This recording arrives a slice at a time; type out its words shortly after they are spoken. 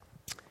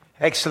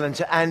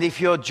Excellent. And if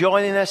you're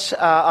joining us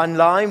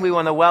online, we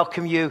want to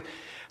welcome you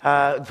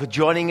for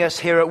joining us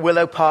here at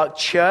Willow Park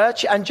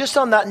Church. And just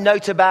on that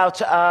note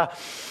about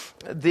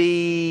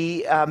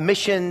the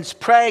missions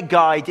prayer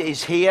guide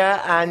is here,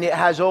 and it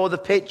has all the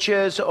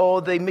pictures,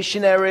 all the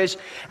missionaries,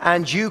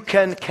 and you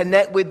can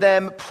connect with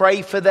them,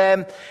 pray for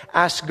them,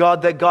 ask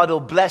God that God will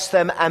bless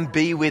them and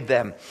be with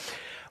them.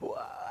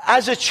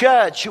 As a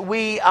church,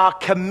 we are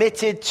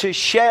committed to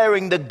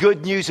sharing the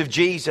good news of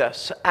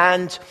Jesus,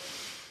 and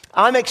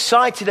I'm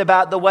excited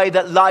about the way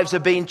that lives are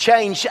being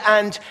changed.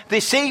 And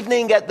this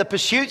evening at the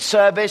Pursuit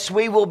service,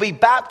 we will be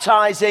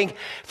baptizing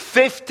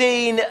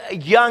 15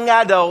 young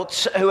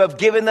adults who have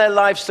given their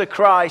lives to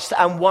Christ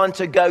and want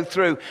to go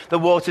through the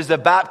waters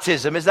of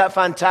baptism. Is that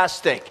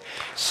fantastic?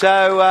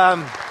 So,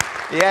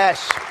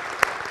 yes.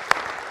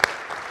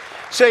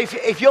 So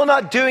if you're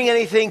not doing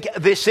anything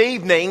this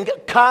evening,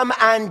 come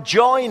and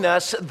join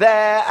us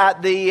there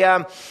at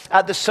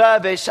the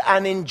service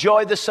and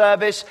enjoy the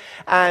service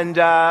and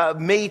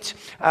meet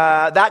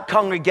that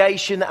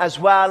congregation as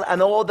well,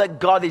 and all that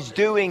God is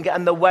doing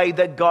and the way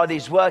that God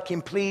is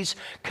working. Please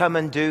come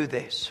and do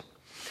this.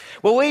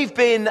 Well, we've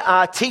been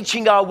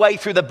teaching our way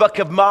through the book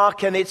of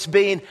Mark, and it's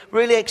been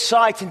really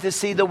exciting to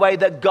see the way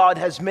that God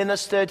has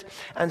ministered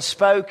and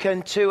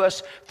spoken to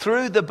us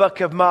through the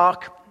book of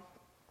Mark.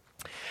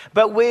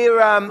 But we're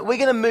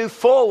going to move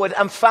forward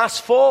and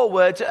fast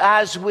forward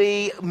as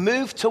we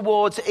move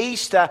towards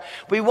Easter.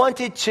 We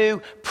wanted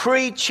to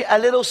preach a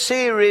little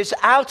series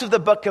out of the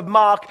book of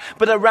Mark,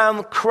 but around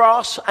the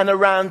cross and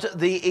around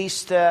the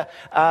Easter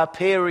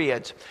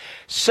period.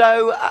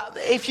 So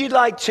if you'd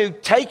like to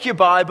take your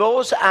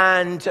Bibles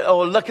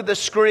or look at the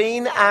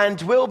screen, and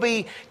we'll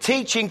be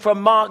teaching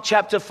from Mark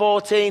chapter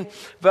 14,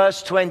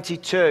 verse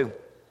 22.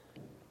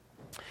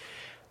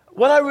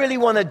 What I really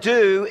want to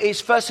do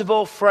is, first of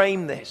all,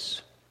 frame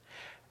this.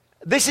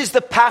 This is the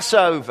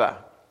Passover.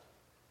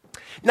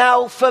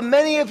 Now, for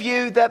many of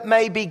you that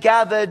may be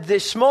gathered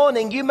this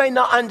morning, you may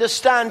not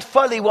understand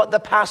fully what the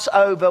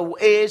Passover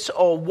is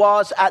or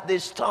was at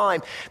this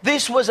time.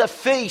 This was a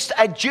feast,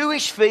 a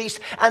Jewish feast,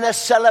 and a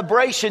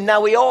celebration.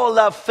 Now, we all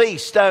love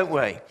feasts, don't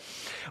we?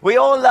 We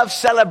all love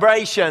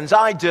celebrations.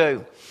 I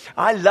do.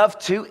 I love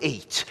to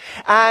eat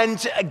and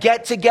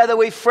get together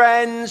with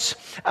friends,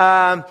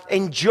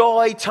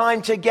 enjoy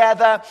time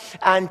together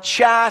and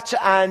chat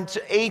and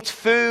eat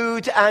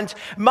food. And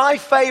my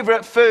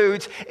favorite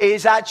food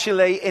is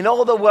actually in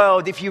all the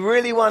world. If you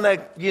really want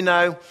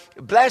to,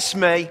 bless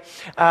me,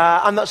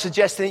 I'm not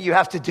suggesting that you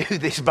have to do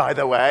this, by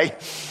the way,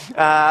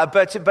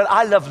 but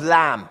I love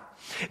lamb.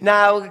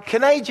 Now,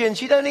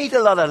 Canadians, you don't eat a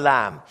lot of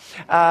lamb.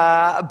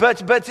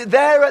 But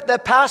there at the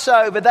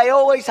Passover, they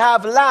always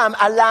have lamb,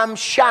 a lamb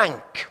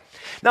shank.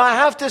 Now, I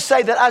have to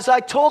say that as I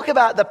talk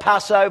about the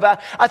Passover,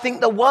 I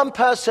think the one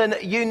person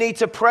you need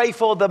to pray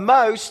for the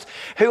most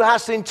who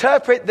has to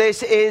interpret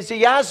this is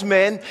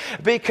Yasmin,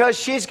 because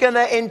she's going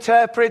to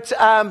interpret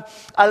a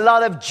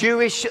lot of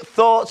Jewish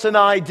thoughts and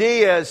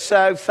ideas.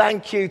 So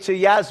thank you to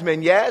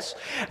Yasmin, yes?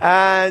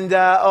 And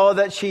all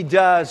that she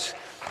does.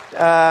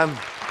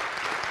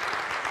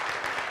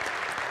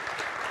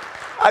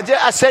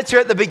 I said to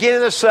her at the beginning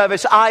of the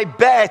service, I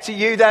bet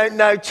you don't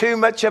know too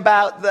much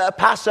about the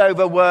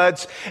Passover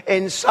words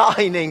in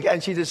signing.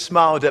 And she just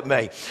smiled at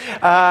me.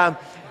 But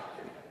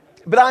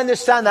I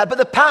understand that. But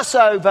the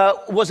Passover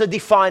was a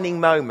defining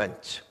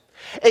moment.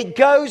 It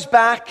goes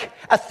back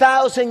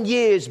 1,000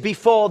 years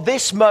before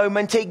this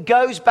moment. It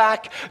goes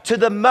back to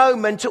the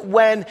moment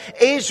when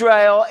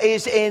Israel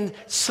is in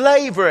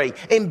slavery,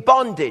 in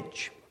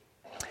bondage.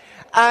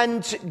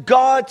 And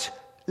God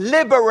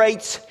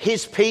liberates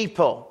his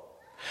people.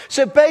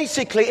 So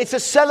basically, it's a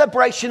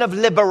celebration of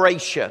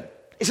liberation.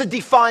 It's a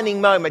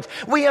defining moment.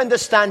 We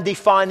understand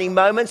defining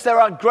moments.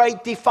 There are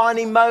great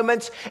defining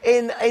moments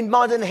in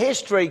modern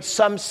history.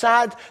 Some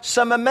sad,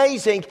 some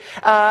amazing.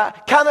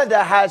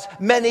 Canada has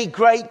many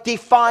great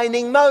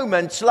defining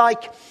moments,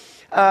 like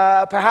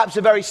perhaps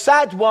a very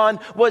sad one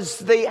was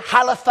the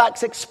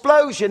Halifax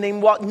explosion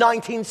in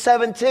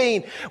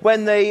 1917,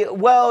 when the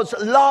world's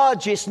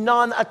largest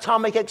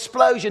non-atomic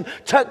explosion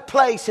took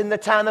place in the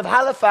town of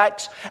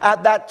Halifax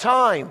at that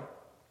time.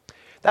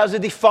 That was a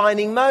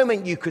defining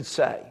moment, you could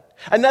say.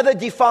 Another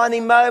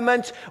defining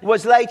moment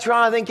was later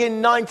on, I think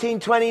in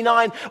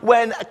 1929,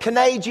 when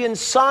Canadian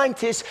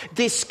scientists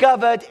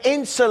discovered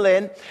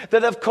insulin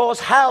that, of course,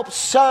 helped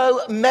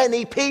so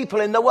many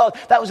people in the world.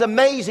 That was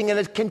amazing, and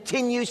it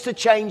continues to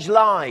change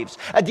lives.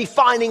 A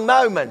defining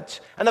moment.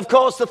 And, of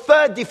course, the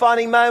third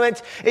defining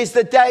moment is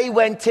the day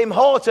when Tim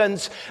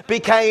Hortons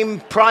became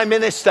Prime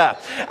Minister.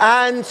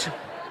 And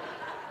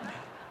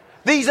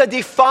these are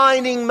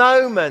defining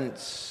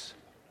moments.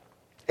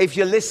 If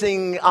you're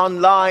listening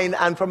online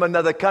and from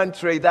another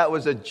country, that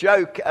was a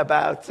joke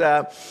about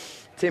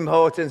Tim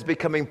Hortons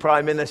becoming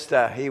Prime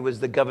Minister. He was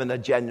the Governor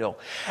General.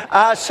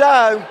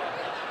 So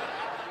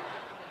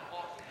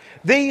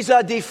these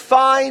are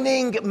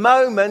defining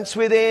moments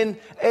within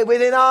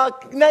our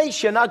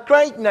nation, our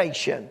great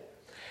nation.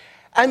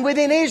 And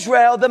within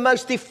Israel, the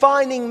most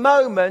defining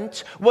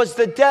moment was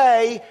the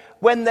day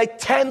when the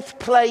 10th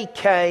plague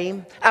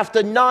came,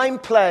 after 9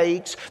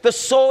 plagues, the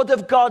sword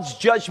of God's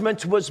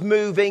judgment was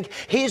moving.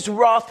 His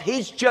wrath,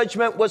 his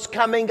judgment was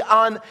coming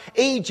on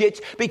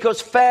Egypt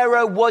because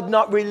Pharaoh would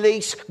not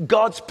release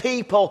God's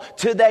people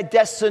to their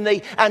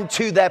destiny and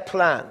to their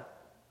plan.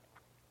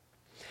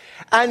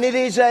 And it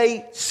is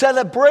a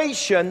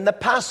celebration, the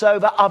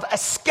Passover, of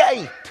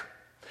escape,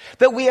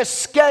 that we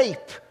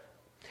escape.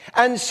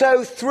 And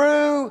so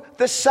through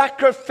the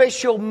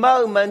sacrificial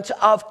moment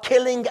of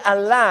killing a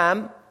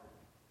lamb,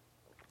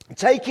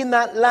 taking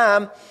that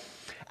lamb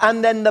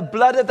and then the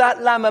blood of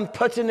that lamb and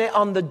putting it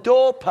on the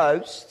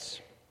doorposts.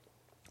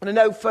 And I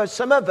know for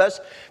some of us,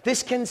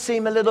 this can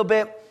seem a little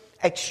bit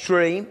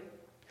extreme.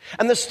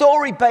 And the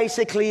story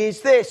basically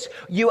is this.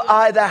 You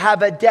either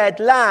have a dead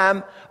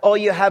lamb or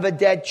you have a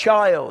dead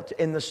child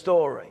in the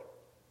story.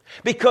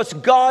 Because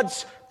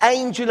God's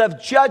angel of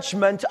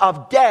judgment,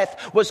 of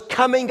death, was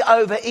coming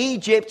over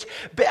Egypt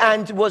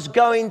and was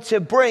going to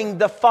bring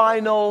the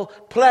final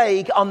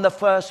plague on the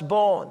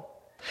firstborn.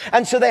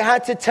 And so they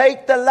had to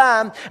take the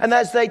lamb, and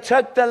as they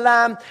took the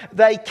lamb,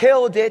 they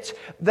killed it.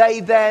 They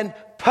then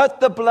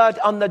put the blood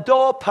on the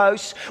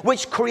doorposts,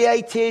 which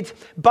created,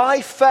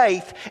 by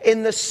faith,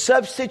 in the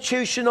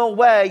substitutional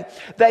way,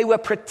 they were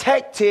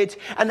protected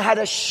and had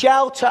a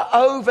shelter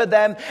over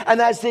them.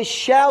 And as this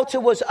shelter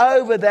was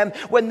over them,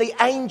 when the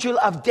angel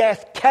of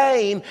death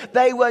came,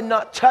 they were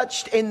not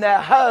touched in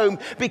their home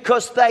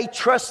because they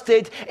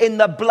trusted in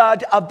the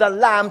blood of the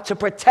lamb to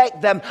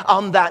protect them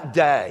on that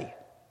day.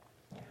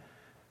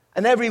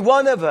 And every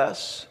one of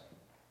us,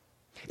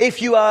 if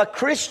you are a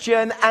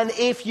Christian and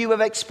if you have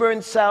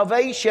experienced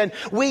salvation,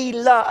 we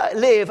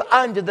live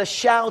under the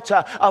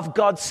shelter of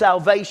God's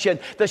salvation,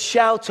 the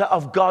shelter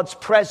of God's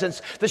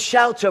presence, the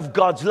shelter of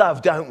God's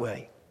love, don't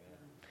we?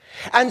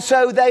 And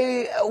so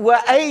they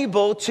were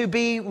able to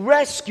be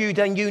rescued,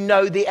 and you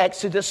know the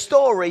Exodus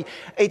story.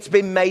 It's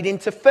been made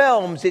into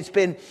films. It's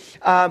been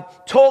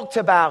talked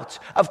about,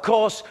 of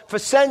course, for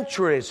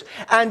centuries.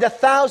 And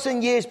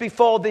 1,000 years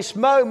before this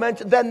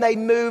moment, then they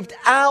moved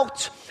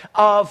out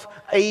of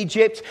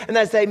Egypt. And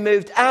as they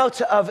moved out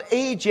of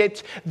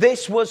Egypt,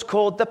 this was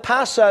called the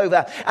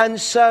Passover.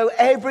 And so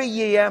every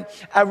year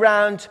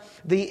around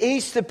the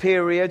Easter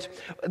period,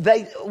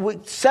 they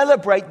would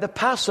celebrate the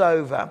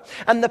Passover.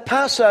 And the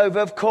Passover,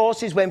 of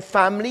course, is when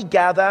family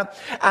gather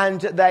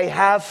and they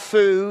have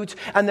food,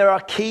 and there are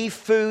key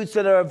foods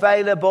that are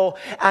available,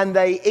 and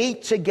they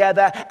eat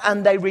together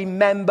and they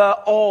remember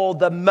all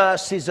the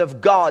mercies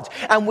of God.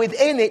 And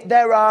within it,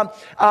 there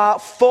are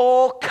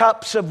 4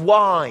 cups of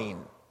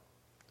wine.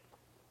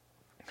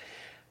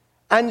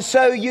 And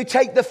so you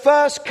take the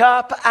first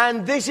cup,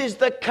 and this is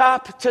the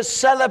cup to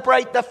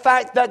celebrate the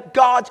fact that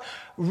God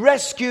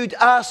rescued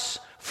us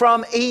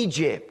from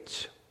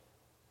Egypt.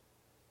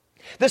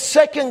 The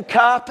second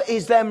cup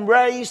is then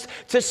raised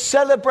to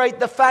celebrate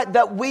the fact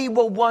that we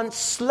were once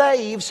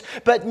slaves,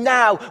 but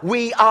now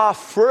we are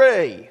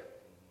free.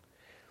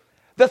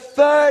 The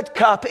third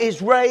cup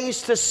is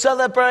raised to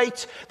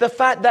celebrate the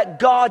fact that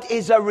God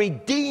is a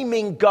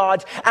redeeming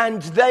God,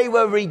 and they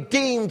were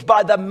redeemed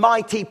by the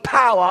mighty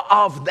power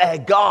of their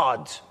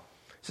God.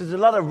 So there's a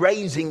lot of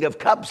raising of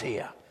cups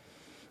here.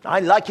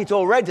 I like it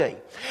already.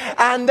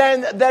 And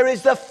then there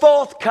is the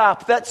fourth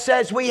cup that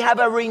says we have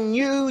a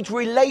renewed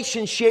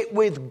relationship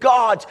with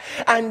God,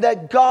 and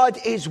that God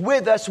is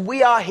with us.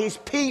 We are his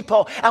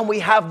people, and we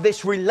have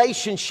this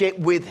relationship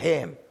with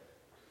him.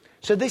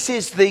 So this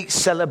is the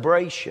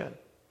celebration.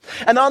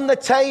 And on the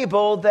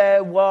table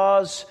there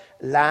was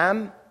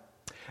lamb,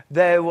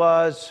 there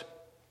was,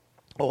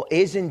 or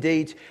is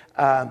indeed,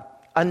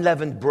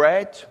 unleavened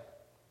bread.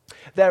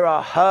 There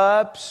are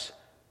herbs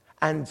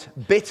and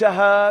bitter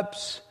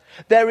herbs.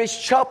 There is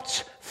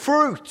chopped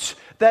fruit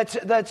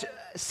that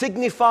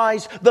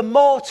signifies the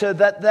mortar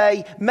that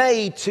they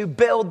made to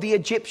build the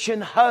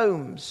Egyptian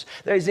homes.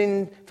 There's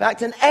in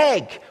fact an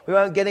egg. We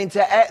won't get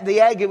into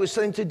the egg. It was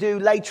something to do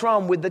later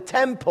on with the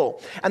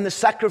temple and the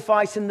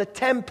sacrifice in the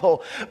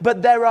temple.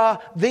 But there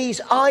are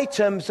these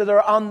items that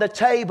are on the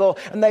table,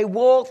 and they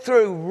walk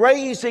through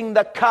raising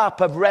the cup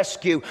of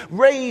rescue,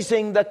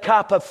 raising the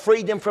cup of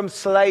freedom from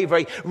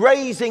slavery,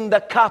 raising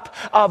the cup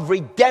of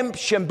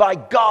redemption by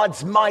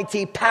God's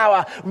mighty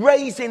power,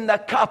 raising the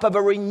cup of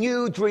a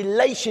renewed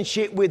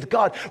relationship with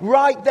God.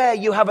 Right there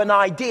you have an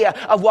idea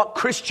of what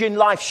Christian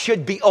life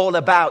should be all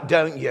about,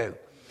 don't you?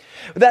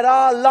 That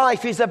our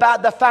life is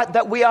about the fact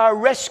that we are a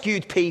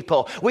rescued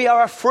people, we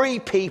are a free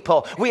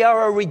people, we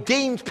are a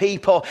redeemed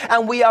people,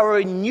 and we are a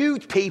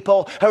renewed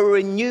people who are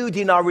renewed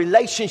in our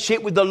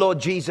relationship with the Lord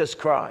Jesus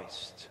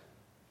Christ.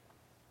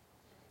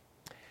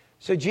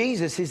 So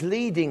Jesus is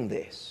leading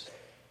this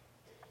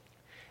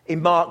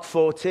in Mark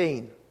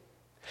 14.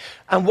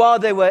 And while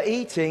they were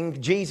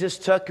eating, Jesus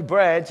took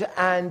bread,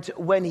 and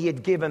when he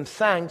had given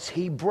thanks,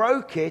 he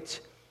broke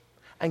it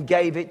and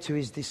gave it to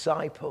his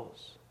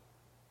disciples.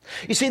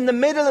 You see, in the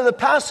middle of the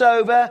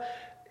Passover,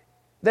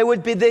 there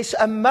would be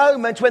a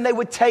moment when they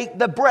would take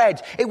the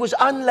bread. It was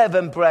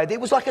unleavened bread.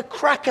 It was like a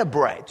cracker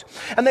bread.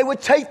 And they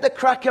would take the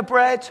cracker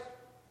bread,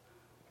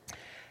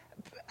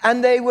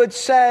 And they would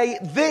say,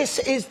 this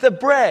is the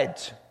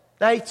bread.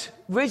 Now, the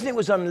reason it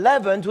was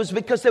unleavened was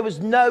because there was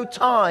no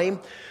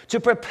time to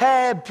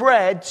prepare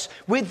breads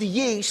with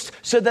yeast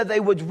so that they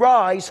would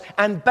rise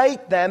and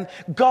bake them.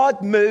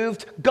 God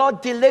moved,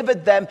 God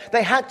delivered them.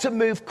 They had to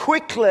move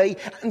quickly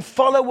and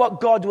follow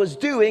what God was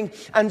doing.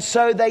 And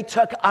so they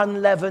took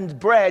unleavened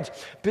bread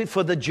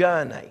for the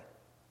journey.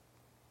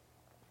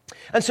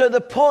 And so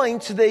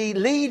the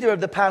leader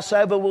of the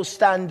Passover will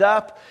stand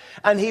up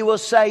and he will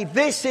say,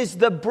 this is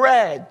the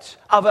bread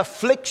of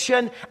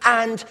affliction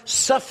and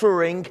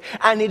suffering.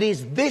 And it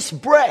is this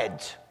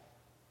bread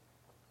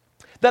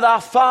that our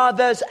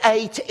fathers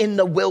ate in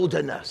the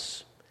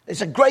wilderness.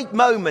 It's a great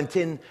moment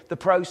in the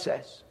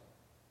process,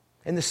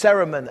 in the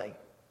ceremony.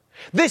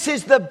 This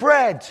is the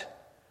bread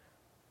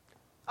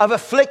of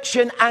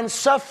affliction and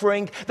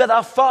suffering that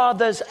our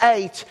fathers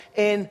ate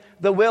in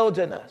the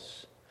wilderness.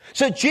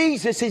 So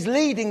Jesus is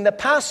leading the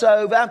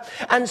Passover,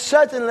 and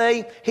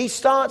suddenly he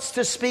starts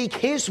to speak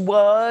his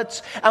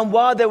words. And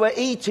while they were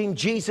eating,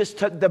 Jesus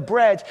took the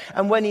bread,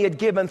 and when he had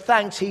given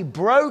thanks, he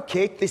broke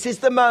it. This is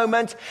the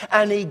moment.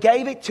 And he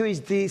gave it to his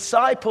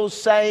disciples,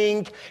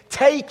 saying,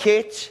 take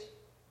it.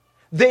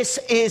 This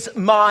is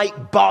my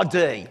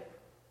body.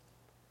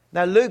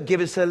 Now Luke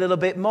gives us a little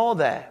bit more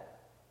there.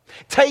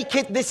 Take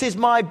it, this is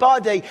my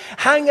body.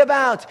 Hang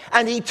about.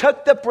 And he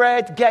took the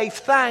bread, gave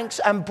thanks,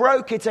 and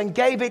broke it and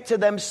gave it to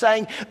them,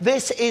 saying,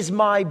 this is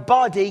my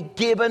body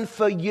given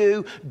for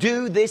you.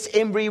 Do this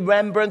in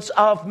remembrance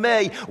of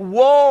me.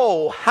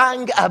 Whoa,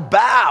 hang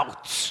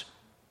about.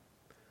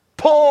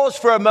 Pause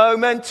for a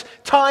moment,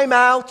 time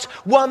out,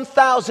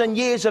 1,000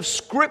 years of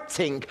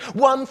scripting,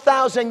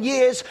 1,000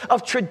 years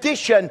of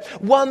tradition,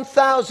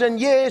 1,000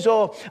 years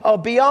or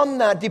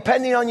beyond that,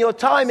 depending on your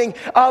timing,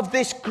 of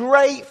this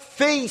great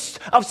feast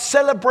of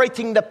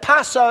celebrating the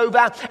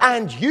Passover,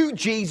 and you,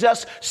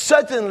 Jesus,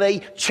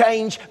 suddenly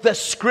change the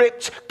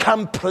script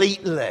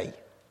completely.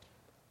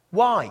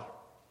 Why?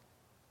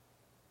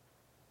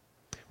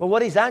 Well,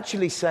 what he's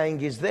actually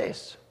saying is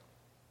this.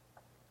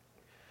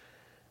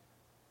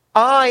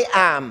 I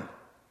am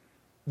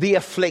the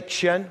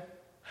affliction.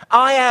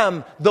 I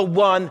am the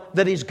one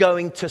that is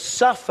going to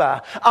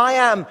suffer. I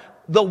am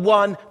the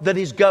one that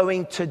is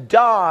going to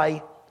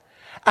die.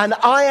 And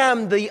I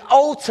am the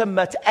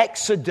ultimate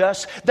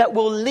exodus that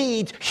will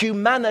lead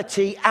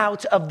humanity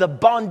out of the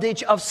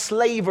bondage of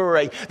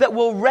slavery, that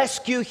will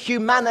rescue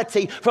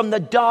humanity from the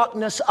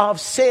darkness of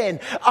sin.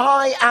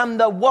 I am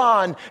the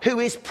one who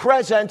is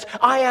present.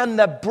 I am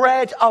the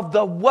bread of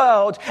the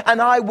world,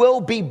 and I will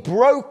be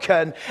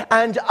broken,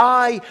 and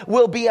I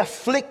will be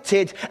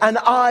afflicted, and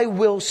I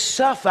will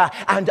suffer,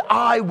 and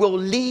I will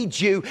lead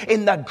you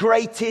in the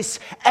greatest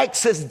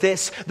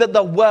exodus that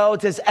the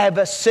world has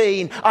ever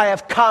seen. I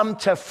have come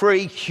to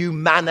free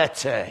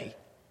humanity.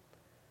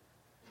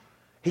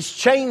 He's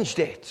changed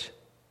it.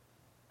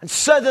 And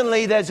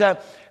suddenly there's a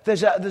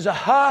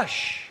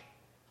hush.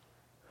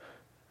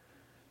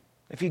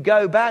 If you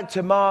go back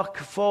to Mark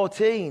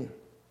 14,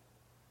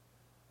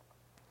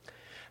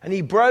 and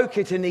he broke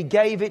it and he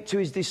gave it to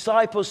his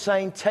disciples,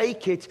 saying,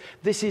 take it,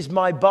 this is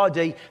my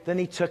body. Then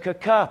he took a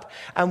cup,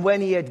 and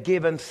when he had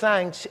given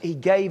thanks, he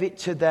gave it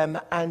to them,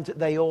 and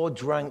they all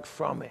drank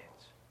from it.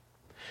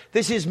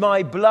 This is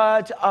my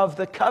blood of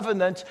the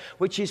covenant,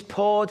 which is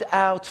poured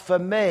out for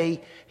me.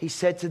 He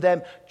said to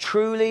them,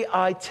 truly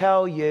I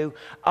tell you,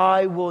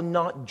 I will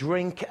not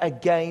drink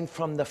again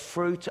from the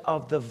fruit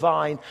of the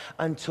vine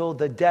until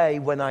the day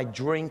when I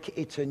drink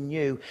it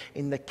anew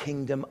in the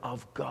kingdom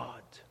of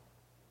God.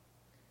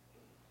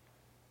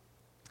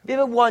 Have you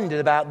ever wondered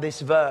about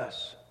this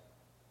verse?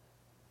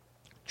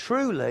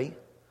 Truly,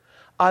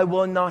 I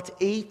will not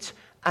eat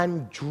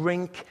and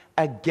drink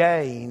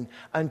again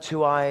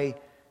until I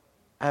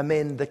am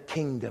in the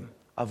kingdom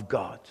of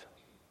God.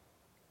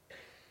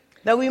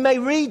 Now we may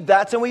read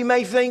that and we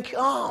may think,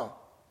 well,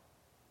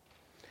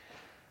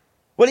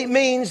 it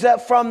means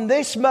that from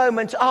this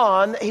moment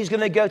on, he's going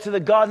to go to the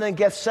Garden of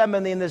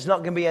Gethsemane and there's not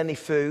going to be any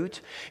food.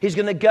 He's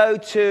going to go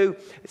to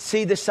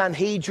see the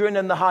Sanhedrin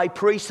and the high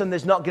priest and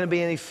there's not going to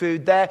be any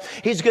food there.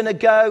 He's going to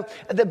go,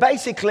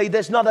 basically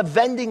there's not a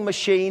vending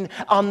machine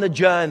on the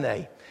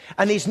journey.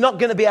 And he's not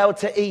going to be able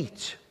to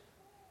eat.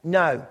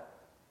 No.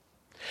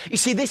 You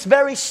see, this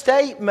very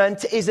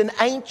statement is an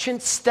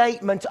ancient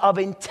statement of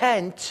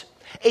intent.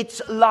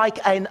 It's like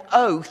an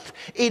oath.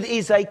 It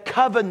is a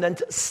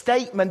covenant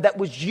statement that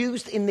was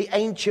used in the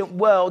ancient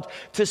world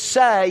to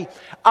say,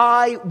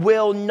 I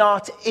will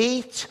not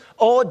eat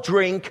or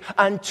drink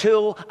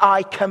until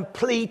I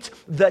complete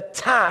the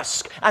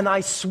task. And I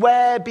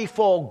swear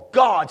before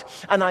God,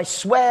 and I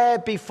swear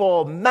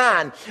before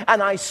man,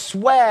 and I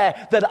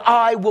swear that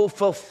I will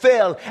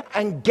fulfill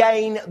and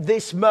gain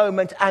this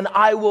moment, and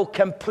I will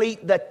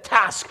complete the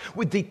task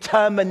with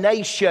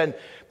determination,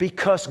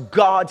 because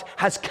God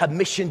has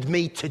commissioned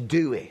me to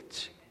do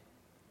it.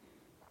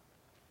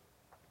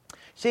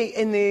 See,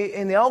 in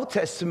the Old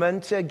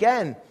Testament,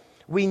 again,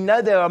 we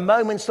know there are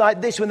moments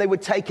like this when they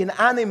would take an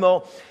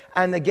animal,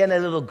 and again, a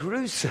little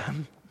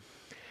gruesome.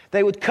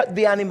 They would cut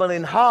the animal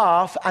in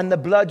half and the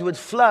blood would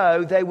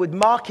flow. They would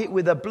mark it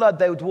with the blood.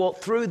 They would walk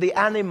through the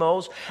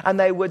animals and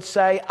they would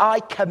say, I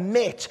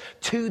commit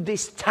to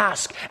this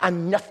task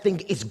and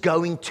nothing is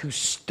going to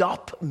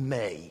stop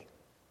me.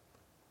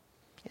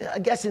 I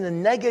guess in a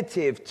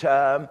negative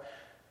term,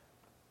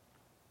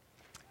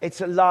 it's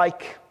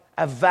like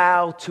a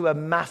vow to a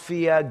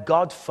mafia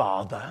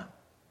godfather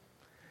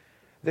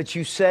that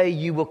you say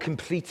you will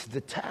complete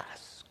the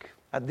task.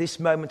 At this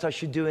moment, I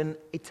should do an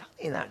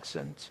Italian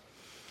accent.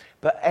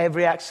 But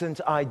every accent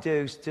I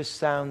do just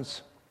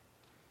sounds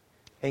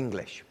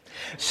English.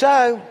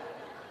 So,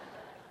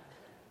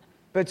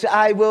 but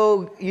I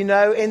will, in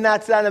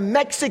that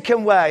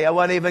Mexican way, I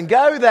won't even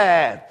go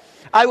there.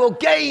 I will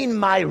gain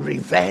my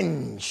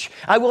revenge.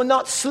 I will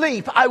not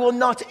sleep. I will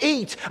not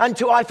eat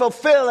until I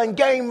fulfill and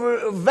gain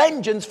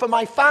vengeance for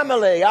my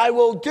family. I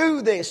will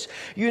do this.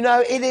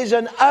 It is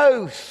an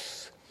oath.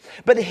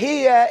 But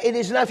here it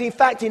is an oath. In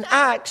fact, in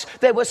Acts,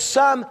 there were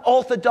some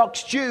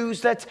Orthodox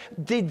Jews that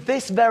did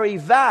this very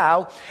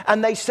vow,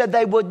 and they said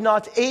they would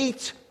not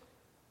eat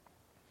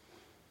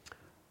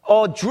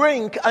or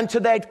drink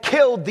until they'd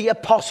killed the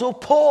Apostle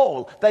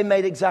Paul. They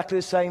made exactly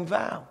the same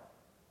vow.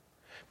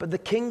 But the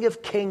King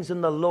of Kings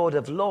and the Lord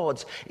of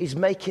Lords is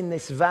making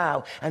this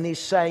vow and he's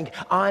saying,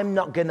 I'm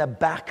not going to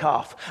back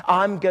off.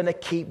 I'm going to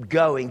keep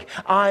going.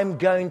 I'm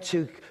going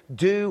to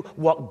do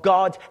what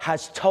God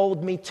has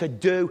told me to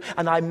do,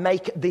 and I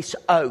make this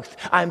oath.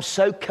 I'm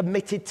so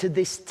committed to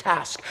this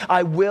task.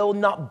 I will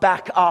not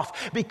back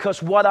off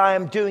because what I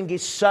am doing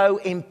is so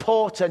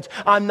important.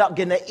 I'm not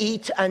going to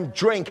eat and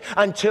drink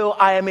until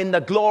I am in the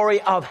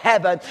glory of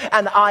heaven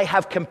and I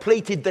have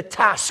completed the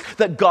task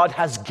that God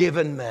has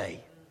given me.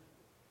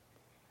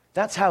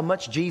 That's how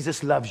much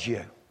Jesus loves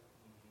you.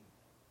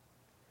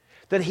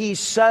 That he's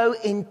so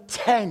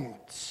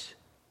intent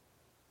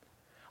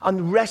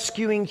on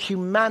rescuing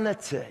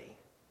humanity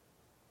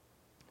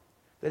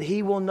that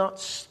he will not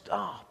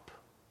stop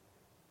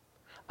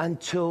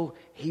until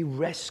he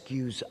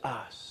rescues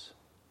us.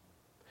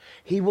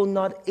 He will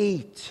not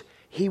eat.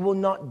 He will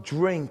not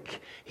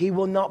drink. He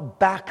will not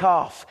back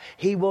off.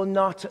 He will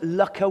not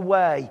look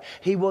away.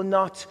 He will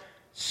not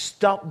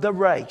stop the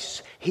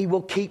race. He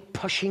will keep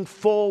pushing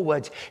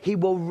forward. He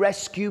will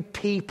rescue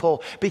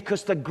people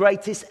because the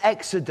greatest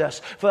exodus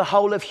for the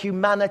whole of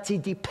humanity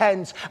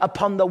depends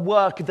upon the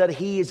work that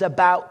he is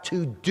about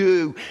to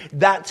do.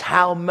 That's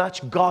how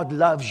much God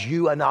loves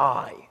you and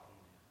I.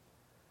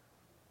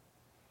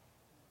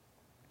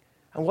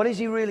 And what is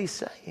he really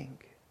saying?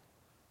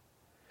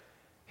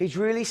 He's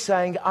really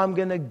saying, I'm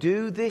going to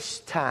do this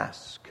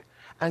task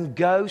and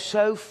go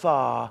so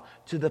far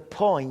to the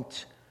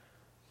point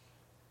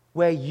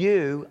where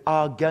you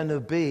are going to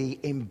be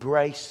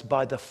embraced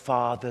by the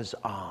Father's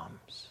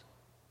arms.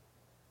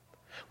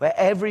 Where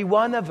every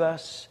one of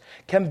us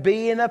can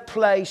be in a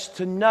place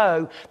to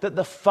know that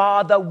the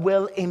Father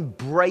will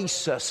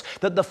embrace us,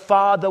 that the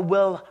Father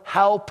will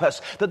help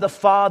us, that the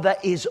Father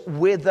is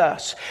with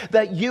us.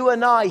 That you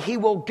and I, he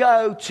will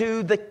go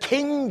to the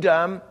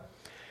kingdom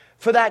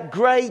for that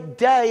great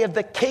day of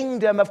the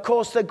kingdom. Of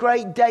course, the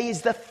great day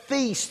is the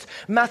feast.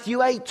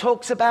 Matthew 8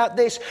 talks about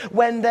this.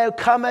 When there'll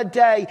come a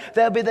day,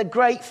 there'll be the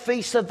great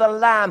feast of the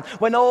Lamb,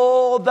 when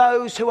all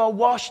those who are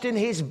washed in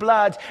his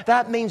blood,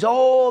 that means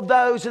all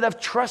those that have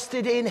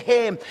trusted in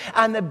him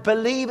and that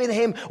believe in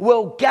him,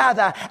 will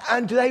gather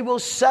and they will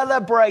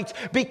celebrate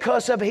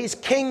because of his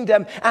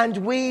kingdom, and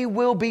we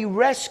will be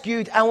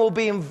rescued and will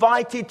be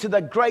invited to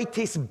the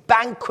greatest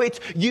banquet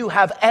you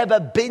have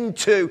ever been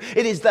to.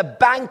 It is the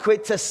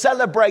banquet to celebrate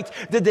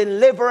the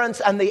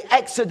deliverance and the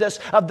exodus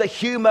of the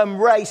human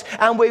race.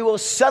 And we will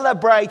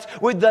celebrate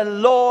with the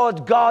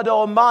Lord God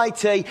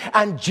Almighty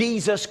and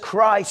Jesus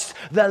Christ,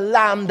 the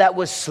Lamb that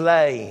was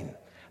slain.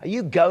 Are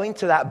you going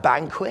to that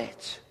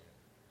banquet?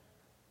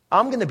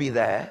 I'm going to be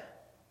there.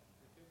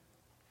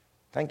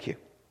 Thank you.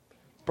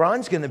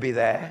 Brian's going to be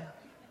there.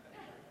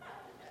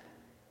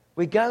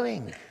 We're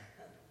going.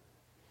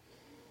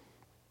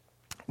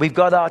 We've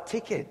got our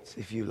tickets,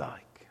 if you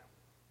like.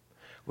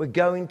 We're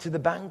going to the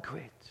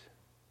banquet.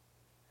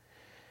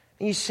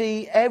 You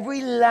see,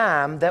 every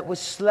lamb that was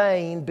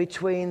slain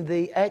between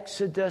the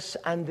Exodus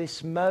and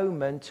this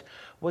moment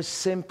was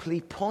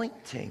simply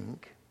pointing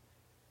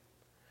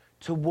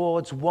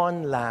towards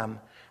one lamb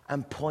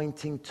and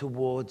pointing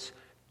towards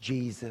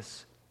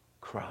Jesus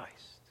Christ.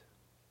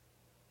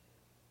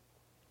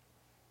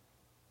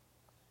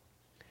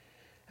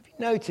 Have you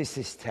noticed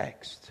this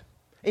text?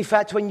 In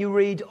fact, when you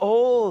read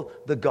all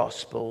the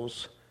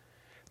Gospels,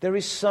 there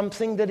is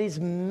something that is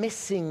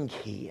missing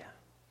here.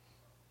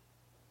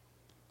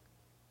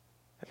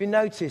 Have you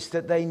noticed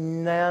that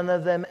none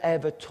of them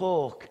ever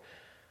talk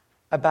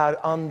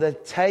about on the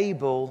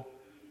table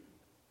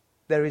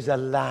there is a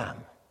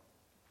lamb?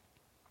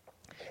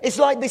 It's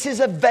like this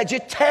is a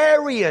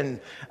vegetarian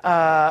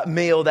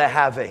meal they're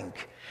having.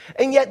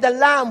 And yet the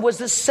lamb was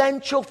the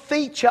central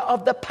feature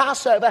of the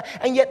Passover,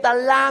 and yet the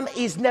lamb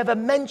is never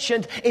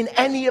mentioned in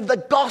any of the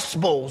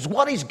Gospels.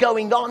 What is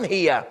going on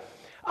here?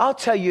 I'll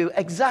tell you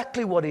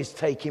exactly what is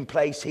taking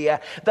place here.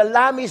 The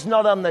lamb is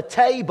not on the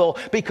table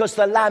because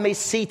the lamb is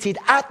seated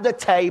at the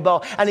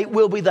table, and it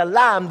will be the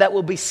lamb that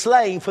will be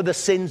slain for the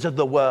sins of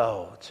the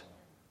world.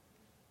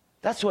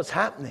 That's what's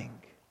happening.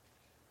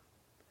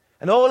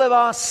 And all of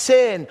our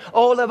sin,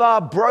 all of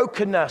our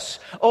brokenness,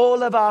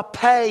 all of our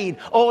pain,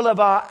 all of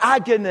our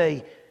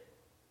agony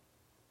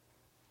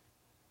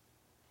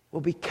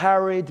will be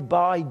carried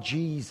by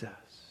Jesus.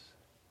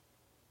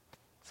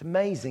 It's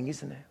amazing,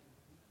 isn't it?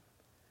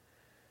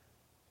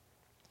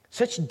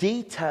 Such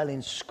detail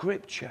in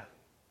Scripture,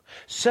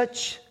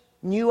 such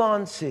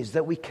nuances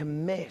that we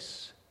can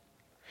miss.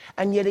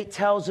 And yet it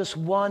tells us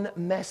one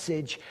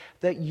message,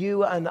 that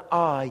you and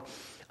I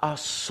are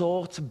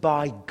sought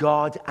by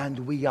God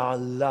and we are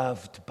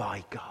loved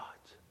by God.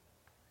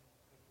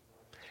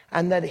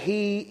 And that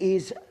He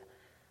is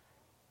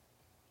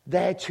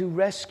there to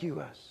rescue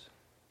us.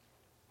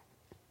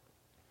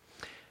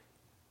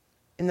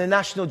 In the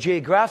National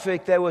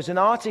Geographic, there was an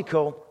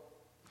article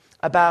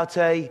about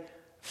a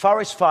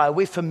forest fire.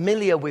 We're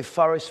familiar with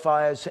forest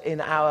fires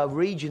in our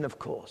region, of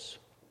course.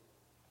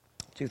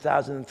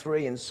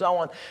 2003 and so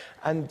on.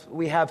 And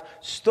we have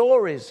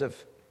stories of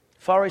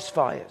forest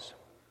fires.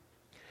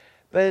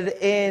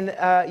 But in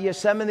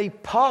Yosemite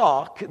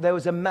Park, there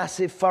was a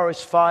massive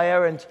forest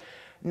fire, and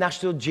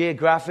National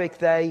Geographic,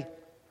 they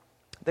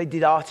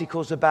did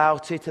articles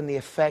about it and the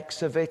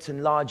effects of it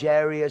in large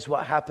areas,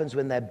 what happens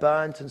when they're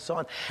burnt and so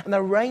on. And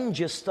the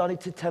ranger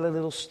started to tell a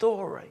little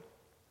story.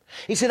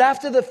 He said,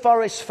 after the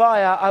forest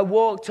fire, I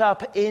walked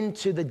up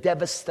into the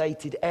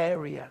devastated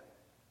area.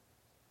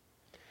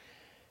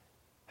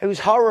 It was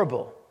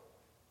horrible,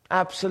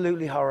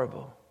 absolutely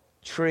horrible.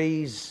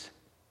 Trees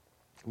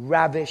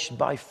ravished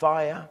by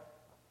fire.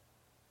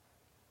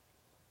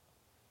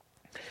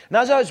 And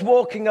as I was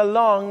walking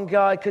along,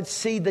 I could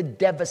see the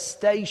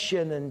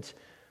devastation and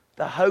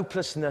the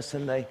hopelessness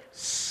and the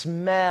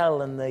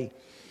smell and the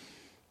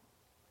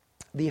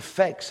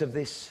effects of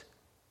this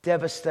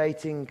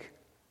devastating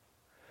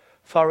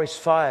forest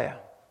fire.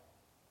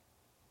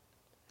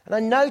 And I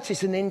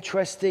noticed an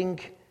interesting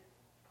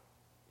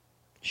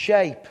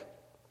shape.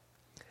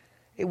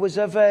 It was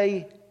of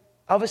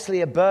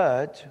obviously a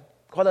bird,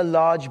 quite a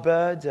large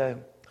bird,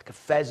 like a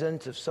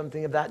pheasant or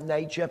something of that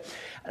nature.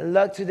 I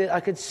looked at it, I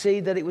could see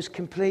that it was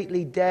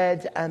completely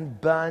dead and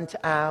burnt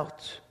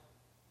out.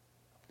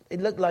 It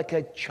looked like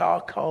a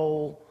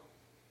charcoal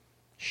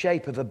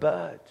shape of a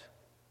bird.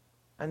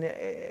 And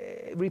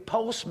it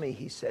repulsed me,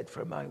 he said,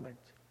 for a moment.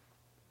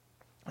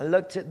 I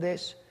looked at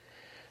this,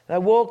 and I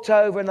walked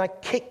over and I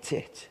kicked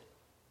it.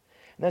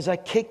 And as I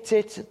kicked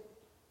it,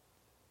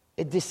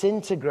 it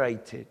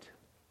disintegrated.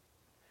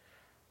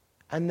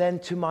 And then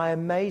to my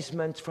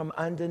amazement, from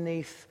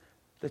underneath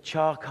the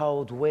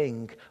charcoal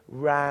wing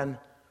ran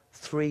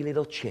 3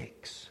 little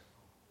chicks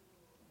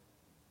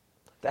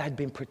that had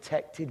been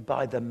protected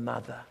by the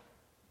mother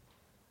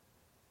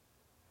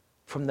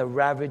from the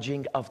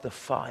ravaging of the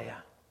fire.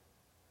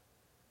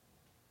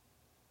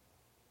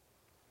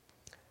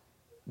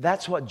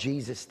 That's what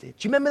Jesus did.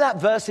 Do you remember that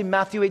verse in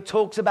Matthew? It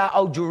talks about,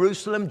 oh,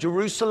 Jerusalem,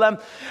 Jerusalem,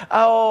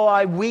 oh,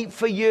 I weep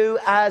for you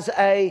as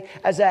a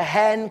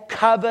hen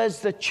covers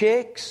the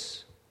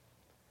chicks.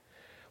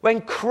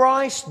 When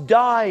Christ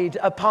died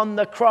upon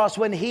the cross,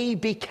 when He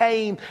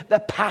became the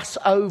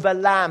Passover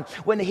lamb,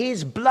 when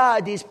His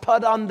blood is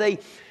put on the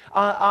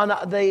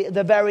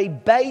very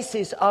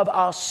basis of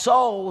our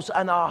souls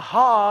and our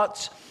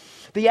hearts,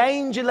 the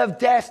angel of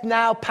death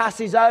now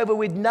passes over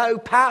with no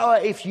power,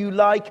 if you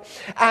like,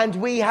 and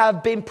we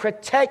have been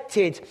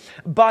protected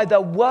by the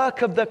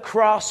work of the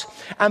cross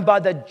and by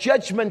the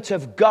judgment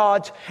of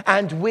God,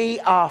 and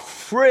we are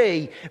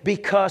free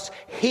because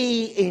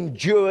He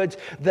endured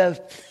the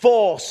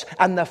force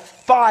and the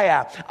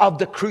fire of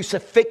the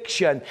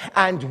crucifixion,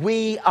 and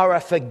we are a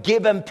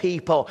forgiven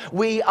people.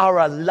 We are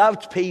a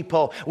loved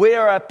people. We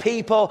are a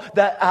people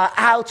that are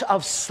out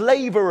of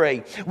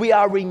slavery. We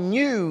are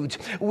renewed.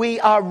 We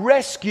are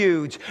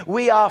rescued,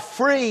 we are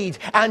freed,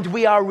 and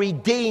we are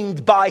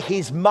redeemed by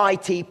His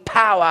mighty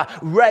power.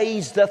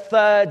 Raise the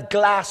third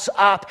glass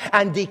up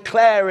and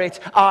declare it,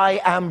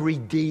 I am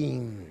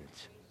redeemed.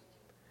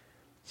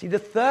 See, the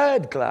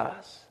third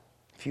glass,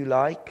 if you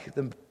like,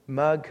 the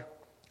mug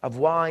of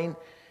wine,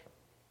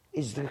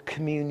 is the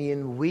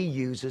communion we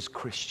use as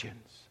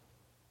Christians.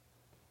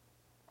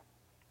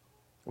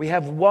 We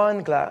have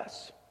one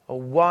glass or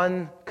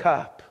one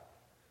cup,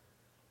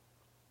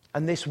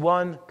 and this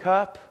one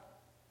cup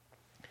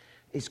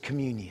is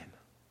communion.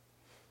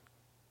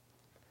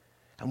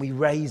 And we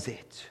raise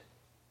it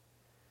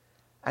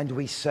and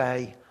we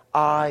say,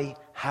 I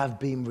have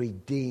been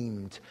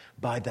redeemed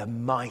by the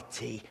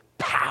mighty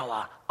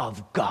power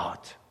of God.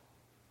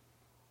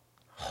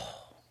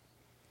 Oh.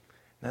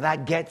 Now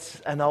that gets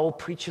an old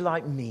preacher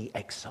like me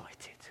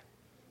excited.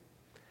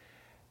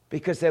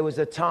 Because there was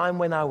a time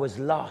when I was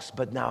lost,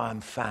 but now I'm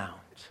found.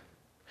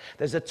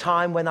 There's a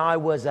time when I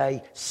was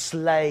a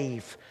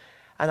slave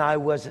and I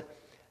was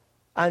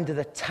under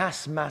the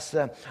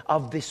taskmaster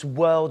of this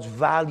world's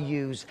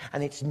values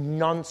and its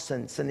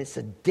nonsense and its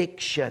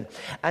addiction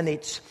and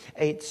its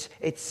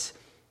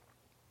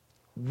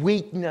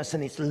weakness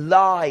and its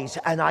lies.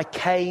 And I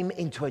came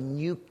into a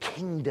new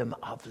kingdom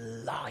of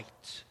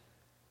light.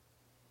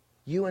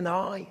 You and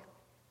I.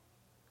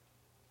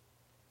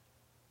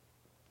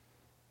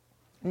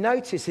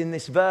 Notice in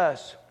this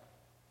verse.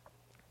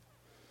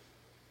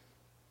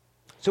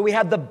 So we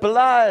have the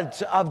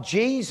blood of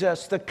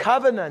Jesus, the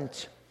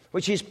covenant,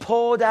 which is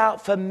poured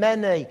out for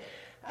many,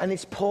 and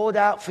it's poured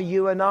out for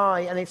you and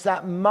I, and it's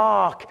that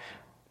mark.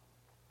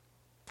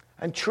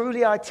 And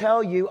truly I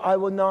tell you, I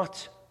will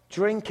not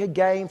drink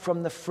again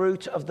from the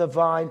fruit of the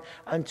vine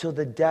until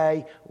the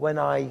day when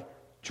I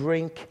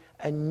drink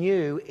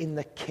anew in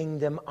the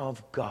kingdom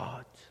of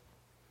God.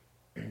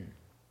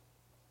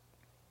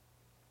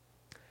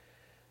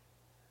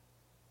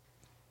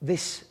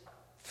 This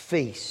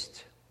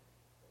feast,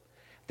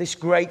 this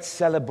great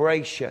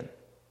celebration,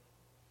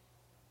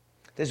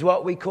 there's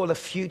what we call a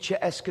future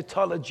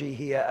eschatology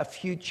here, a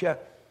future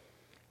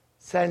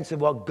sense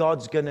of what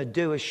God's going to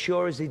do. As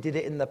sure as he did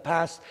it in the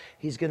past,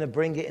 he's going to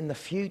bring it in the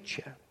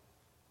future.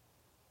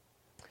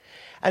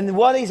 And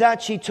what he's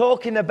actually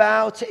talking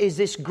about is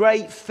this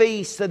great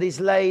feast that is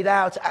laid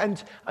out.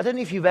 And I don't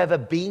know if you've ever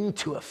been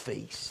to a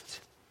feast.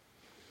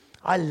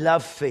 I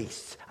love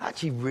feasts. I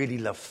actually really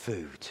love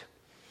food.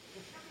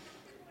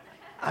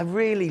 I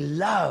really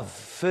love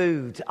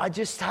food. I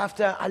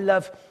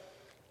love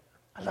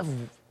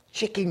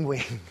chicken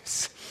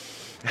wings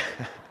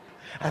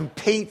and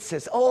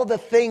pizzas, all the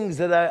things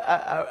that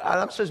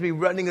I'm supposed to be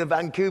running the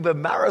Vancouver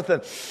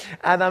Marathon.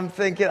 And I'm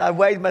thinking, I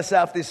weighed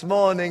myself this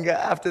morning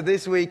after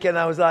this weekend.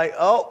 I was like,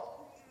 I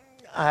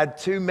had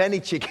too many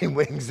chicken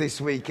wings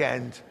this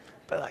weekend.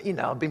 But,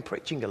 I've been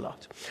preaching a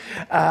lot.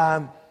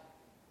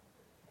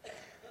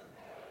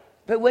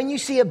 But when you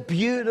see a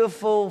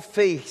beautiful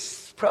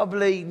feast,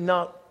 probably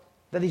not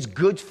that is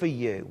good for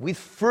you, with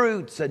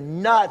fruits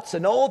and nuts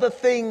and all the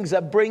things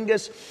that bring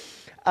us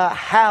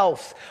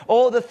health,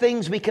 all the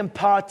things we can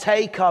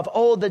partake of,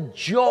 all the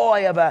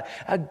joy of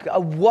a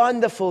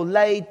wonderful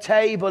laid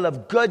table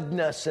of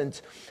goodness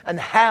and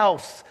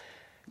health,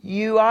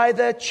 you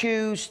either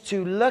choose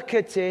to look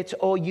at it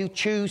or you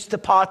choose to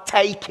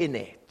partake in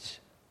it.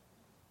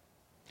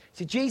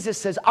 See, Jesus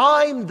says,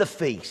 I'm the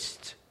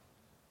feast.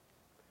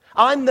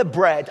 I'm the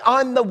bread.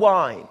 I'm the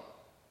wine.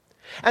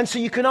 And so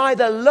you can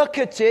either look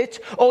at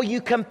it or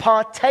you can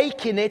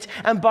partake in it.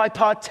 And by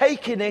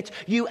partaking it,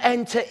 you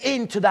enter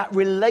into that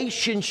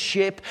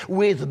relationship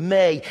with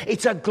me.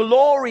 It's a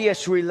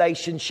glorious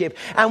relationship.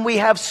 And we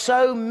have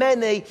so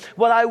many,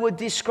 what I would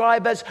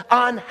describe as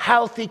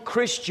unhealthy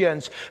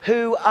Christians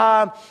who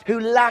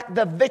lack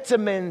the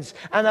vitamins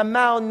and are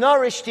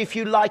malnourished, if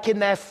you like, in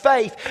their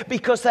faith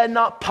because they're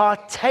not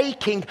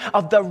partaking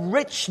of the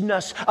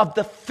richness of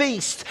the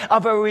feast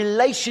of a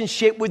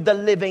relationship with the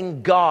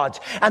living God.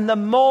 And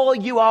the more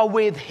you are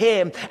with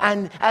him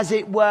and, as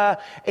it were,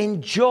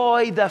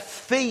 enjoy the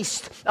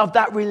feast of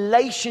that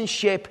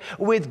relationship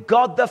with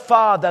God the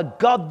Father,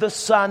 God the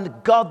Son,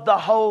 God the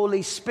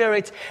Holy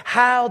Spirit,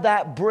 how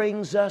that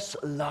brings us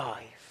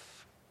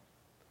life.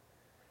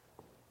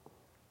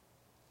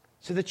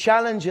 So the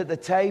challenge at the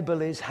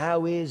table is,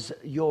 how is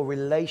your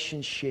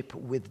relationship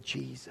with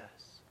Jesus?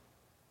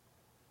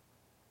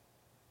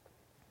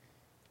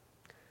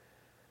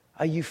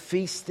 Are you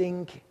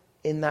feasting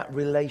in that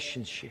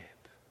relationship?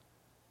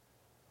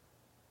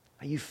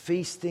 Are you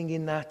feasting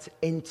in that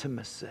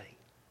intimacy,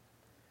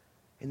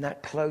 in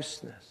that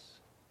closeness?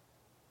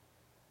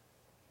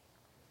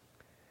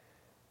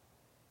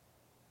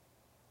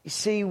 You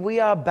see, we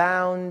are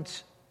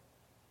bound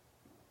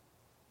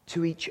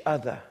to each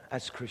other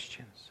as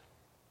Christians.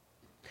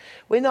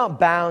 We're not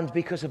bound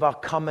because of our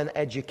common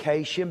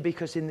education,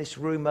 because in this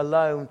room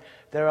alone,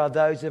 there are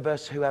those of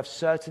us who have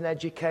certain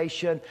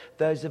education,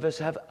 those of us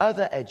who have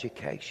other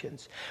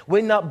educations.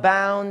 We're not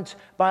bound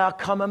by our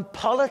common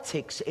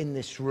politics in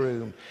this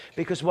room,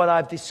 because what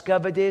I've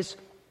discovered is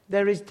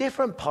there is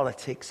different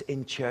politics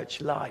in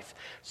church life.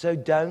 So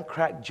don't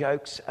crack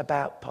jokes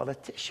about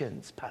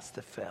politicians,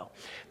 Pastor Phil.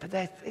 But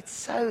it's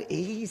so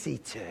easy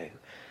to,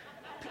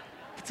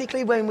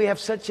 particularly when we have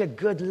such a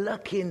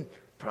good-looking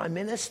Prime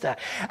Minister.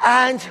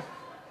 And,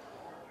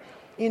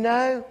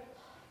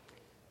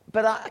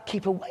 but I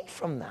keep away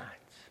from that.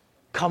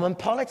 Common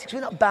politics.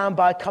 We're not bound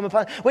by a common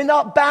politics. We're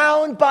not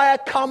bound by a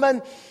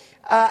common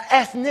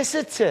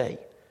ethnicity.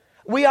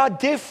 We are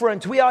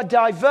different. We are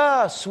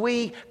diverse.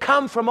 We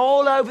come from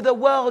all over the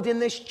world in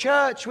this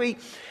church.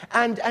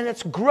 And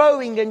it's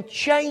growing and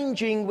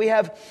changing. We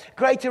have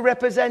greater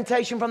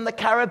representation from the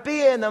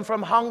Caribbean and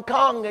from Hong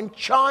Kong and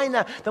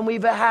China than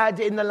we've had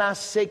in the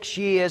last 6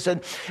 years.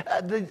 And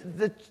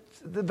the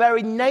The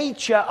very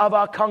nature of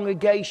our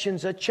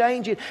congregations are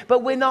changing.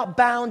 But we're not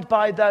bound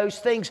by those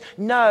things.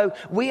 No,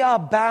 we are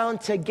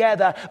bound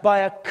together by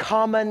a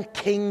common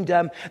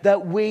kingdom,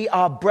 that we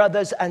are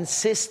brothers and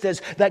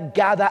sisters that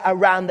gather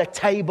around the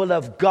table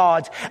of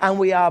God, and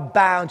we are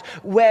bound.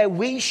 Where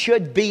we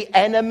should be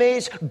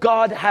enemies,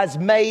 God has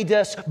made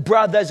us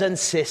brothers and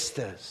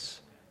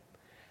sisters.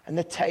 And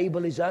the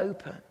table is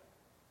open.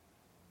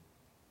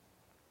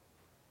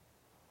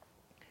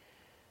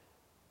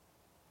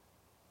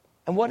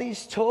 And what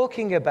he's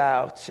talking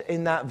about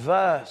in that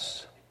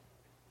verse,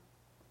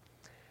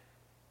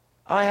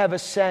 I have a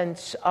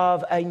sense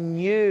of a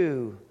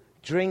new,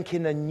 drink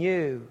it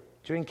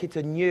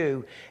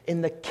anew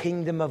in the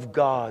kingdom of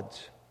God.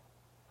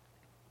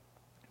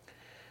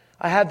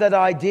 I have that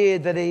idea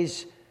that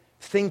he's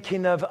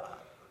thinking of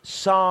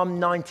Psalm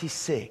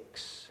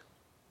 96.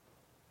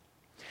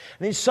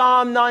 And in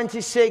Psalm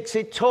 96,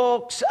 it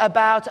talks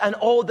about, and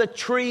all the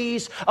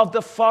trees of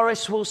the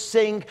forest will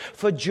sing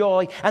for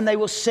joy, and they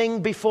will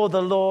sing before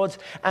the Lord,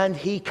 and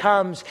He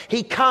comes.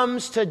 He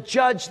comes to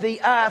judge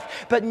the earth.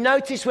 But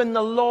notice when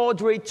the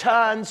Lord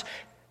returns,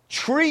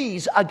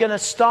 trees are going to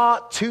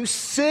start to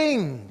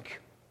sing.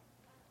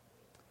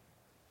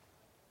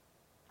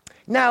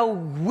 Now,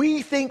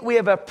 we think we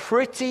have a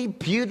pretty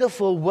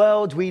beautiful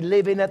world we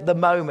live in at the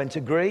moment,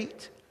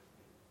 agreed?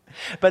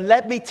 But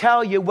let me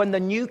tell you, when the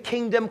new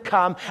kingdom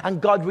comes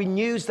and God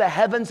renews the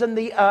heavens and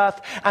the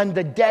earth and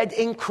the dead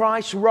in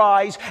Christ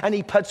rise and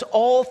He puts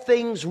all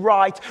things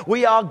right,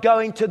 we are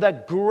going to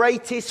the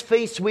greatest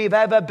feast we've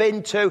ever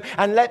been to.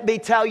 And let me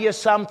tell you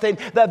something,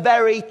 the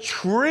very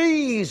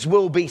trees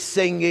will be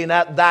singing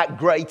at that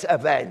great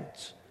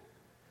event.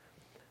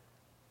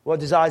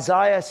 What does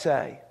Isaiah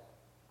say?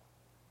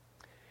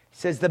 It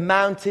says the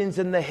mountains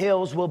and the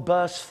hills will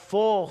burst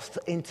forth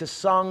into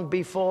song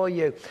before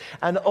you,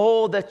 and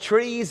all the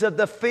trees of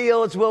the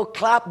fields will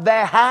clap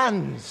their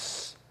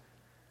hands.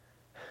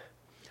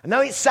 I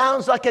know it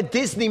sounds like a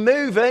Disney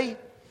movie.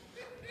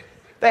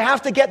 They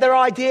have to get their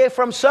idea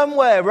from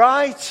somewhere,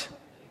 right?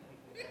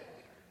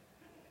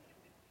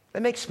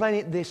 Let me explain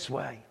it this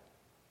way.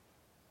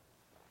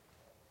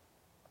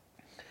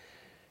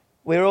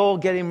 We're all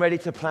getting ready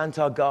to plant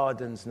our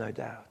gardens, no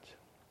doubt.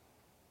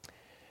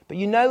 But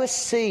you know, a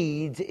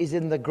seed is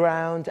in the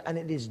ground and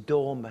it is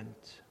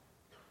dormant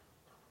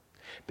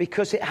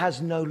because it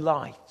has no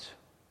light.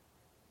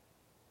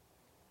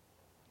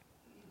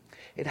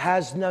 It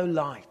has no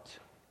light.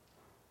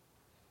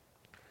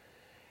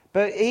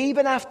 But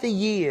even after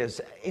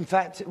years, in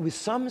fact, with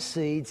some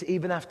seeds,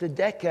 even after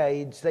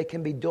decades, they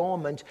can be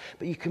dormant,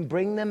 but you can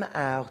bring them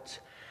out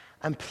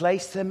and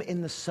place them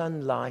in the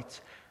sunlight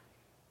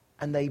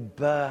and they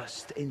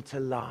burst into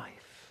life.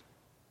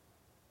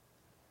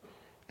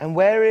 And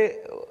where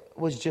it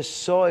was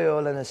just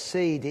soil and a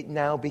seed, it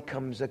now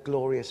becomes a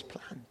glorious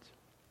plant.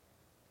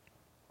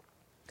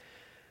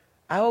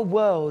 Our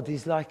world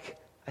is like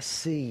a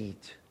seed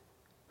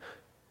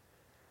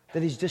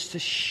that is just a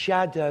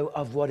shadow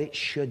of what it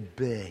should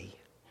be.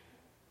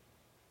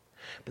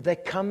 But there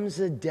comes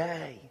a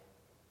day,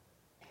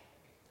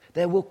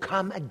 there will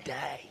come a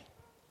day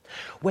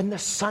when the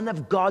Son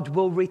of God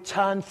will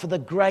return for the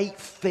great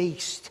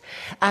feast,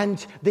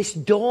 and this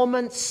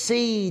dormant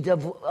seed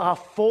of our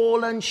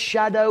fallen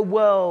shadow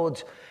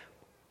world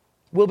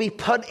will be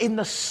put in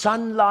the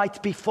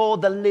sunlight before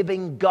the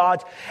living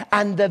God,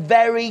 and the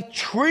very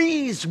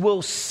trees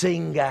will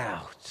sing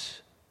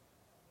out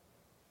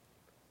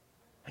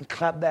and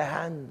clap their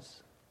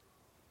hands.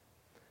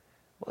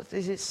 What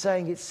is it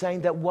saying? It's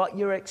saying that what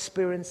you're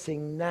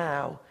experiencing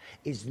now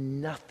is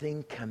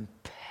nothing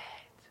compared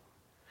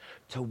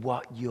to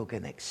what you're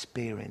going to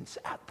experience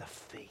at the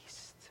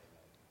feast.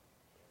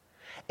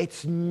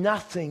 It's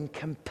nothing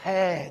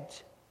compared.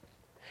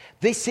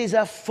 This is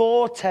a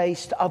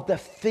foretaste of the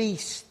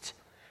feast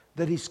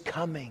that is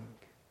coming.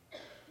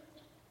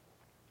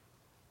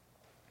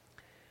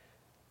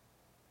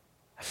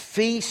 A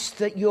feast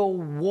that you'll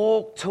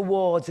walk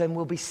towards and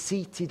will be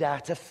seated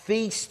at. A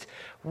feast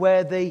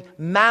where the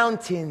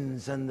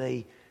mountains and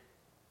the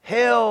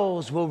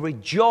hills will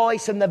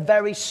rejoice and the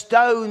very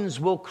stones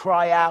will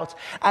cry out.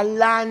 A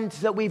land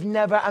that we've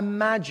never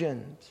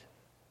imagined.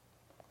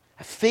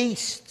 A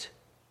feast.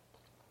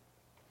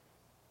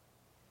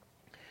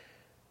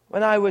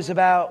 When I was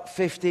about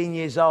 15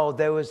 years old,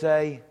 there was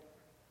a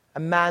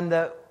man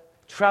that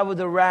traveled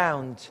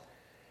around,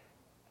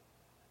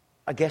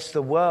 I guess,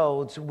 the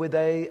world with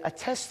a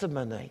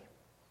testimony.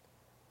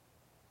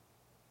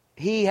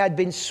 He had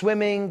been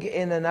swimming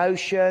in an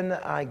ocean,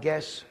 I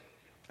guess,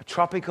 a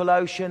tropical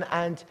ocean,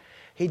 and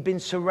he'd been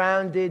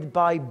surrounded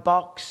by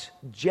box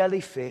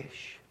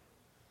jellyfish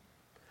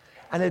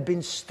and had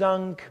been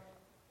stung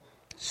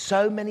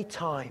so many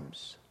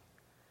times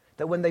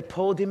that when they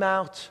pulled him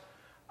out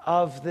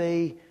of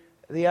the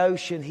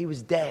ocean, he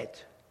was dead.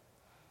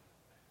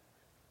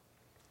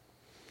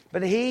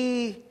 But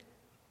he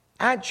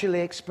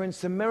actually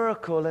experienced a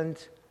miracle and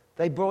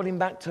they brought him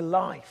back to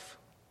life.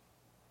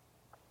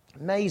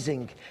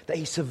 Amazing that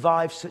he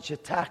survived such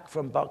attack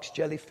from box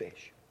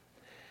jellyfish.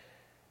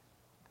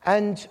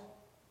 And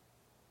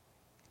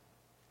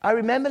I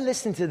remember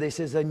listening to this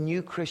as a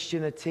new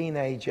Christian, a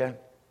teenager.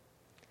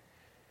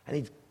 And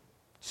he'd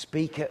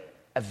speak at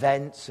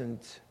events and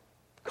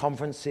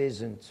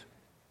conferences, and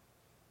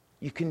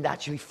you can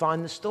actually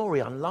find the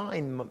story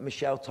online.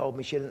 Michelle told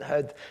me she hadn't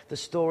heard the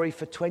story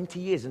for 20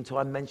 years until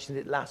I mentioned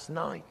it last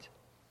night.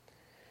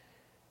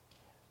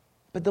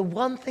 But the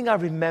one thing I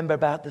remember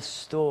about the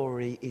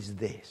story is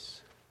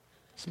this.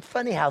 It's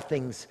funny how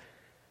things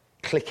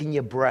click in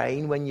your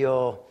brain when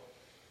you're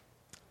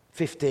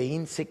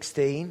 15,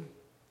 16.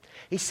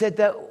 He said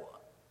that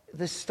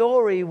the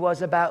story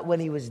was about when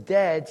he was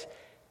dead,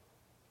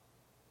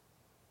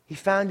 he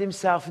found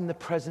himself in the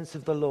presence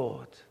of the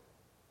Lord.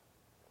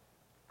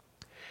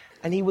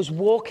 And he was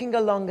walking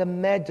along a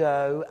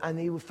meadow, and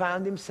he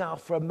found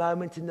himself for a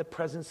moment in the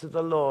presence of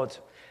the Lord,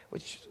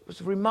 which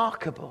was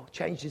remarkable,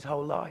 changed his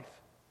whole life.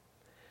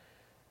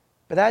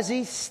 But as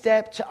he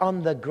stepped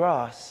on the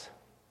grass,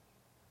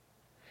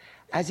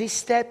 as he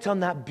stepped on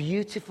that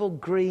beautiful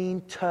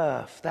green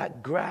turf,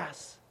 that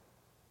grass,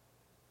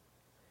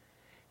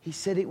 he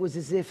said it was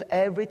as if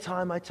every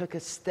time I took a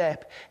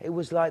step, it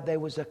was like there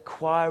was a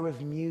choir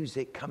of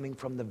music coming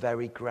from the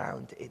very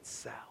ground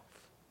itself.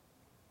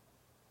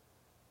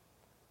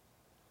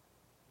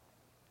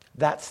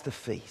 That's the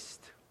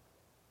feast.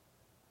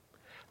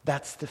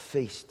 That's the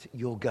feast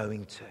you're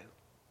going to.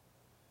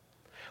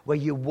 Where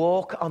you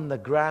walk on the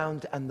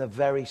ground and the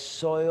very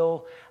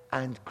soil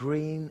and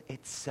green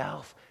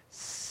itself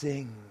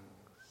sings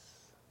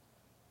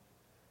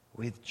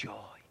with joy.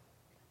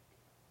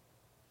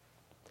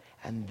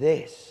 And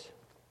this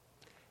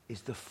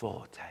is the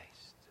foretaste.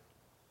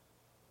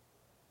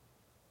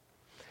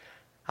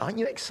 Aren't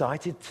you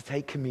excited to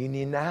take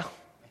communion now?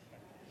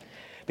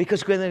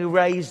 Because we're going to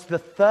raise the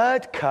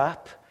third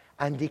cup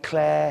and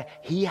declare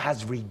he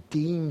has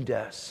redeemed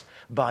us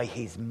by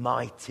his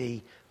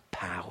mighty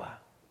power.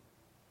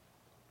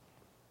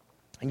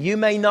 And you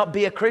may not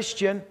be a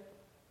Christian,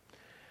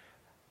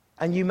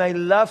 and you may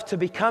love to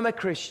become a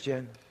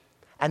Christian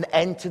and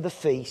enter the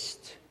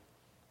feast.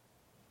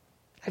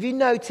 Have you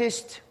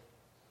noticed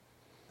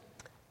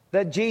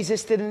that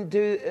Jesus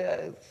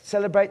didn't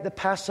celebrate the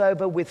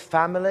Passover with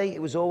family?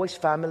 It was always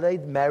family.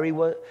 Mary,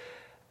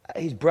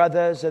 his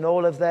brothers and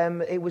all of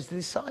them. It was the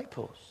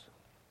disciples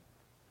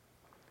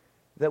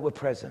that were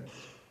present.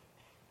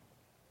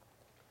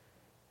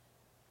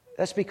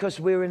 That's because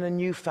we're in a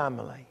new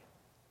family.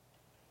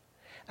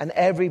 And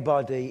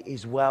everybody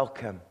is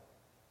welcome.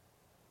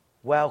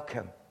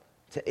 Welcome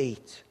to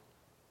eat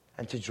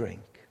and to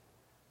drink.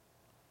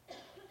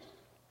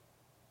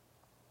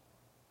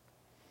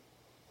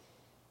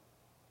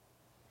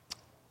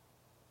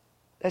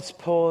 Let's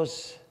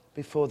pause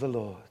before the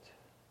Lord.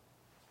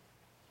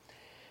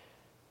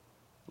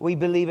 We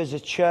believe as a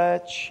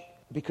church,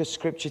 because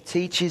Scripture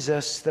teaches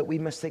us that we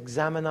must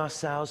examine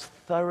ourselves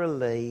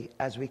thoroughly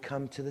as we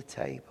come to the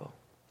table.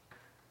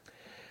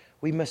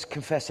 We must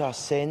confess our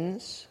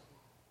sins,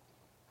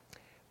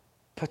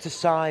 put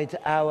aside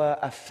our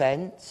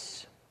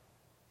offense,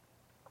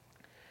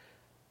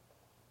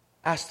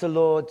 ask the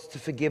Lord to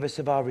forgive us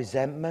of our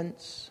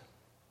resentments.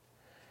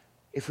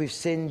 If we've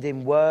sinned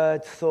in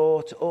word,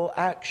 thought, or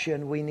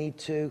action, we need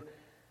to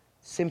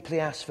simply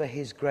ask for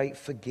his great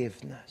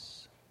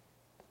forgiveness.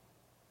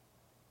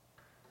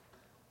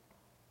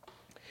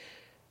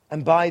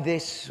 And by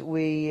this,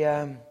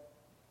 it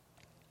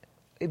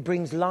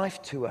brings life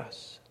to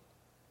us.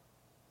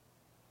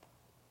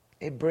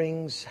 It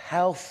brings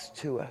health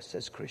to us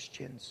as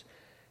Christians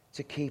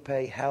to keep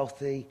a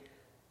healthy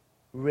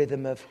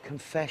rhythm of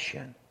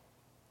confession.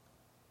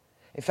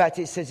 In fact,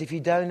 it says if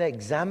you don't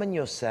examine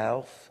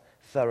yourself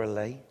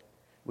thoroughly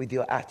with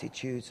your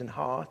attitudes and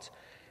heart,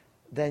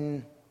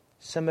 then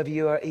some of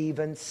you are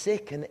even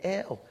sick and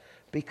ill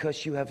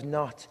because you have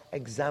not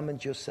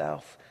examined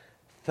yourself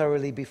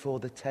thoroughly before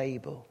the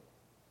table.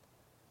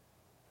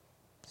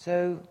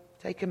 So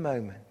take a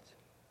moment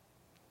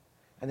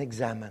and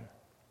examine.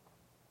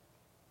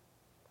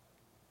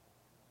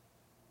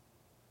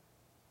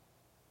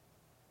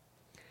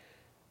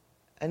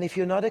 And if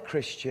you're not a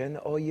Christian,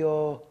 or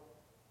you're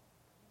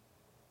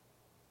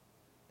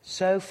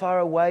so far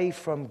away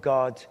from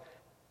God,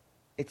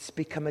 it's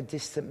become a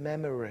distant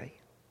memory,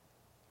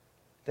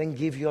 then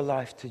give your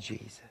life to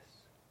Jesus.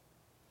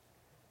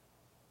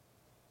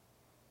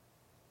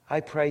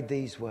 I prayed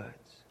these words.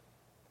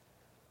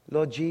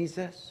 Lord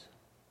Jesus,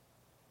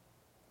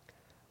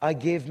 I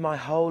give my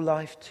whole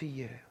life to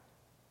you.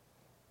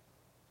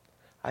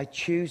 I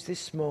choose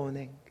this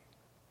morning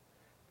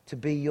to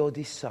be your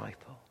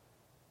disciple.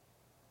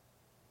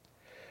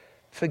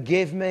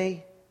 Forgive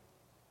me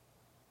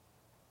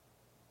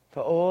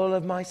for all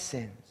of my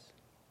sins.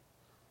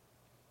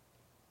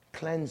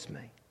 Cleanse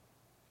me.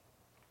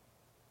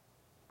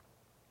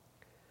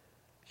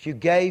 You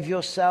gave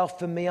yourself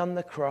for me on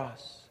the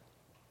cross.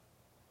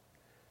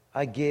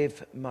 I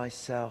give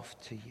myself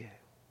to you.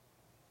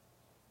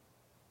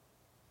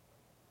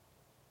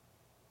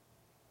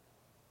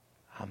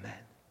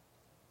 Amen.